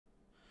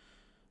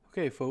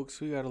Okay folks,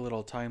 we got a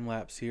little time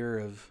lapse here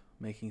of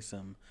making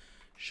some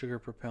sugar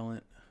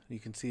propellant. You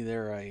can see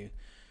there I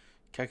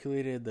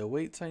calculated the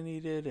weights I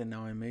needed, and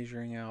now I'm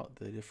measuring out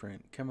the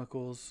different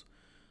chemicals.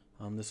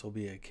 This will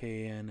be a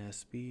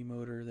KNSB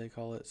motor, they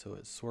call it, so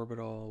it's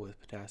sorbitol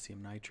with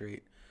potassium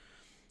nitrate,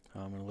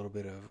 and a little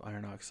bit of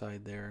iron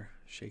oxide there.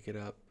 Shake it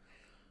up,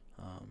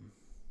 and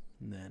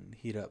then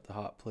heat up the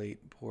hot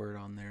plate, pour it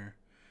on there.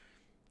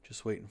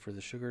 Just waiting for the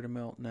sugar to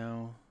melt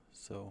now,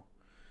 so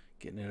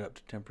getting it up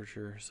to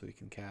temperature so we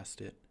can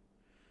cast it.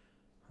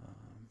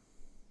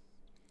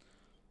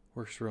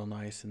 Works real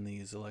nice in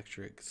these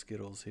electric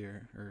skittles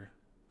here, or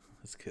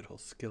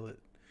skillet.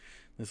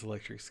 This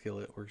electric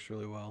skillet works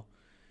really well.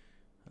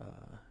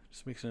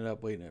 Just mixing it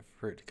up, waiting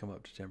for it to come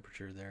up to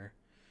temperature there.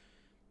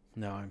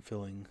 Now I'm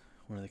filling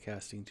one of the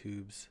casting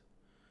tubes.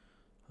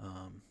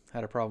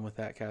 Had a problem with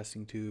that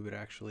casting tube. It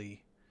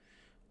actually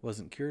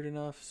wasn't cured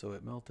enough, so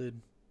it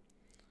melted.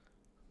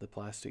 The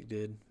plastic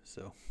did,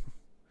 so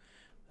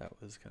that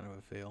was kind of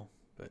a fail.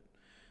 But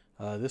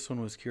this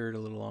one was cured a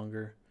little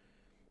longer,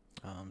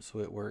 so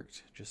it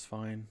worked just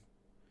fine.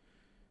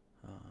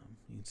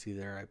 You can see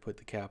there I put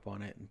the cap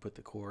on it and put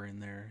the core in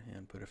there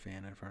and put a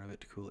fan in front of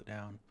it to cool it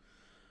down.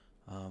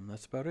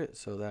 That's about it.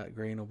 So that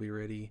grain will be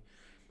ready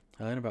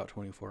in about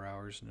 24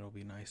 hours, and it'll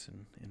be nice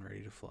and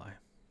ready to fly.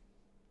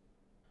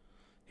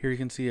 Here you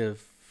can see a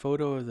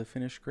photo of the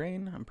finished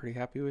grain. I'm pretty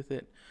happy with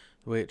it,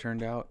 the way it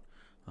turned out.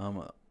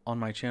 On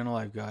my channel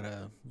I've got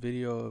a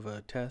video of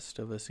a test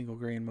of a single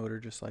grain motor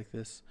just like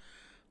this,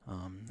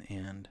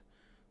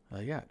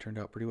 yeah, it turned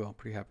out pretty well.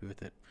 Pretty happy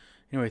with it.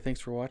 Anyway, thanks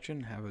for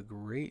watching. Have a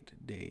great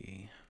day.